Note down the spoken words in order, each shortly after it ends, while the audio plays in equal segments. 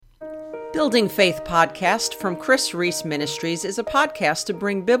Building Faith podcast from Chris Reese Ministries is a podcast to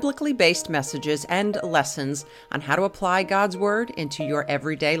bring biblically based messages and lessons on how to apply God's Word into your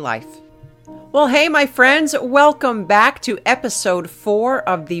everyday life. Well, hey, my friends, welcome back to episode 4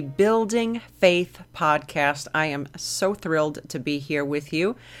 of the Building Faith podcast. I am so thrilled to be here with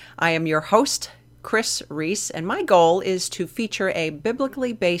you. I am your host, Chris Reese, and my goal is to feature a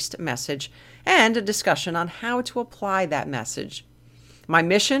biblically based message and a discussion on how to apply that message. My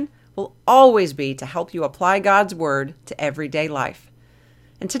mission will always be to help you apply God's Word to everyday life.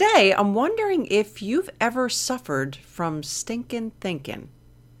 And today, I'm wondering if you've ever suffered from stinking thinking.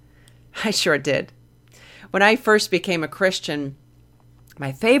 I sure did. When I first became a Christian,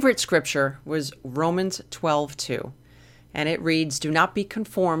 my favorite scripture was Romans 12:2. And it reads, "Do not be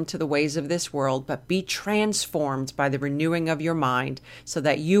conformed to the ways of this world, but be transformed by the renewing of your mind, so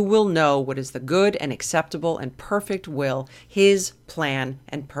that you will know what is the good and acceptable and perfect will, His plan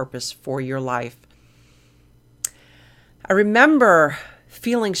and purpose for your life." I remember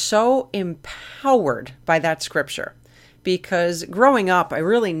feeling so empowered by that scripture, because growing up, I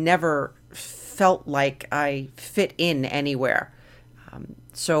really never felt like I fit in anywhere.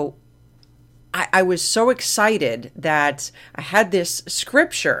 So I was so excited that I had this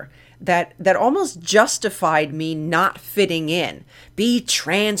scripture that almost justified me not fitting in. Be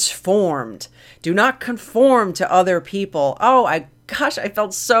transformed. Do not conform to other people. I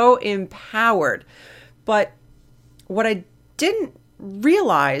felt so empowered. But what I didn't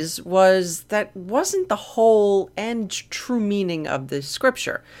realize was that wasn't the whole and true meaning of the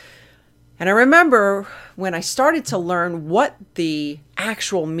scripture. And I remember when I started to learn what the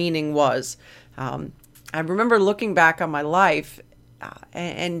actual meaning was, I remember looking back on my life,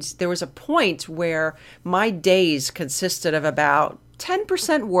 and there was a point where my days consisted of about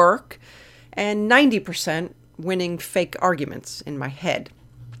 10% work and 90% winning fake arguments in my head.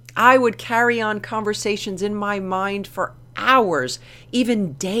 I would carry on conversations in my mind for hours,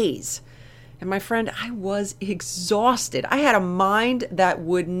 even days. And my friend, I was exhausted. I had a mind that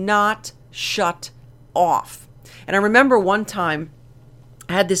would not shut off. And I remember one time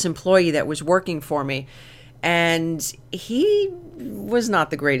I had this employee that was working for me, and he was not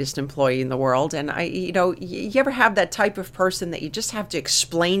the greatest employee in the world. And you ever have that type of person that you just have to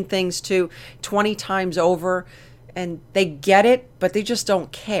explain things to 20 times over, and they get it, but they just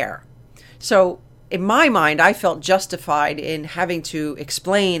don't care. So in my mind, I felt justified in having to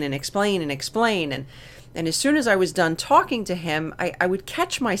explain and explain and explain. And as soon as I was done talking to him, I would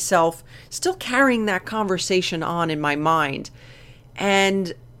catch myself still carrying that conversation on in my mind.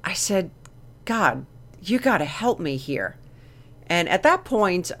 And I said, God, you got to help me here. And at that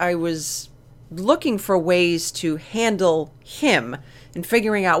point, I was looking for ways to handle him and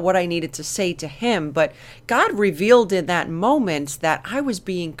figuring out what I needed to say to him. But God revealed in that moment that I was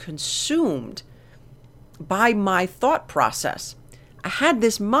being consumed by my thought process. I had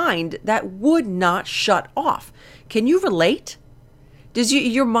this mind that would not shut off. Can you relate? Does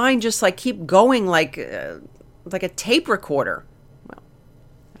your mind just keep going like a tape recorder? Well,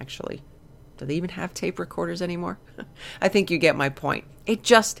 actually, do they even have tape recorders anymore? I think you get my point. It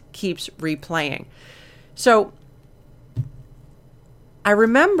just keeps replaying. So I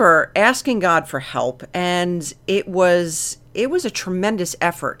remember asking God for help, and it was a tremendous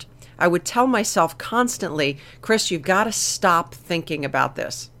effort. I would tell myself constantly, Chris, you've got to stop thinking about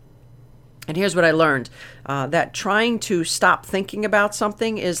this. And here's what I learned, that trying to stop thinking about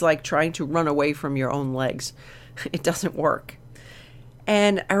something is like trying to run away from your own legs. It doesn't work.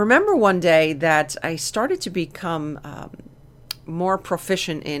 And I remember one day that I started to become more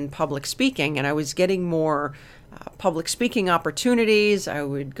proficient in public speaking, and I was getting more public speaking opportunities. I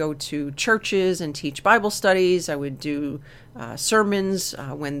would go to churches and teach Bible studies. I would do sermons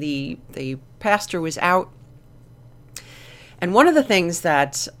when the pastor was out. And one of the things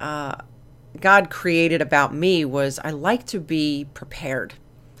that God created about me was I like to be prepared.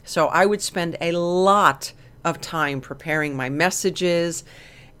 So I would spend a lot of time preparing my messages,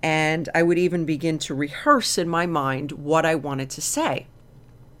 and I would even begin to rehearse in my mind what I wanted to say.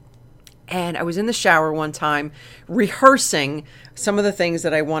 And I was in the shower one time rehearsing some of the things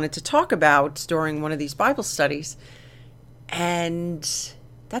that I wanted to talk about during one of these Bible studies. And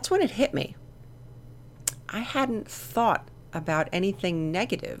that's when it hit me. I hadn't thought about anything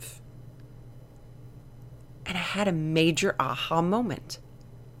negative. And I had a major aha moment.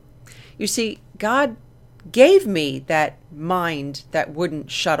 You see, God gave me that mind that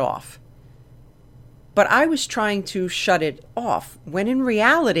wouldn't shut off. But I was trying to shut it off, when in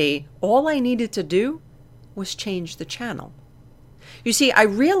reality, all I needed to do was change the channel. You see, I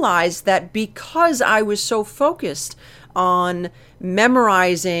realized that because I was so focused on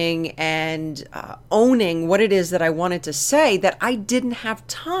memorizing and owning what it is that I wanted to say that I didn't have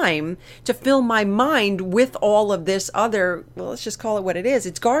time to fill my mind with all of this other, well, let's just call it what it is.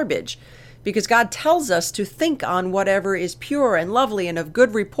 It's garbage. Because God tells us to think on whatever is pure and lovely and of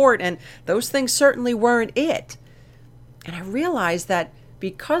good report, and those things certainly weren't it. And I realized that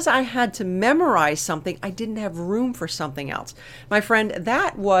because I had to memorize something, I didn't have room for something else. My friend,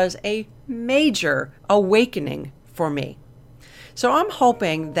 that was a major awakening for me. So I'm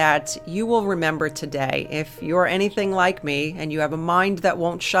hoping that you will remember today, if you're anything like me and you have a mind that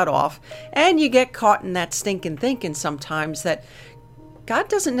won't shut off, and you get caught in that stinking thinking sometimes, that God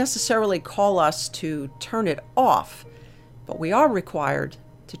doesn't necessarily call us to turn it off, but we are required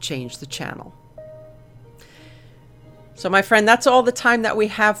to change the channel. So, my friend, that's all the time that we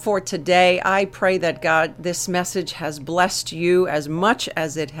have for today. I pray that God, this message has blessed you as much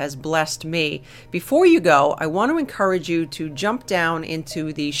as it has blessed me. Before you go, I want to encourage you to jump down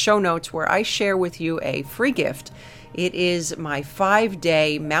into the show notes where I share with you a free gift. It is my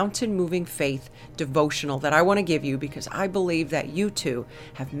 5-day mountain moving faith devotional that I want to give you because I believe that you too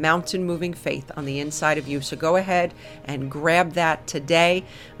have mountain moving faith on the inside of you. So go ahead and grab that today.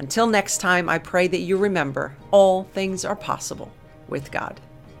 Until next time, I pray that you remember all things are possible with God.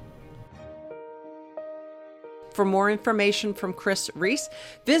 For more information from Chris Reese,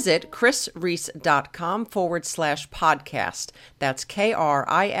 visit chrisreese.com/podcast. That's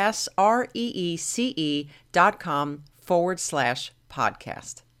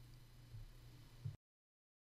KRISREECE.com/podcast.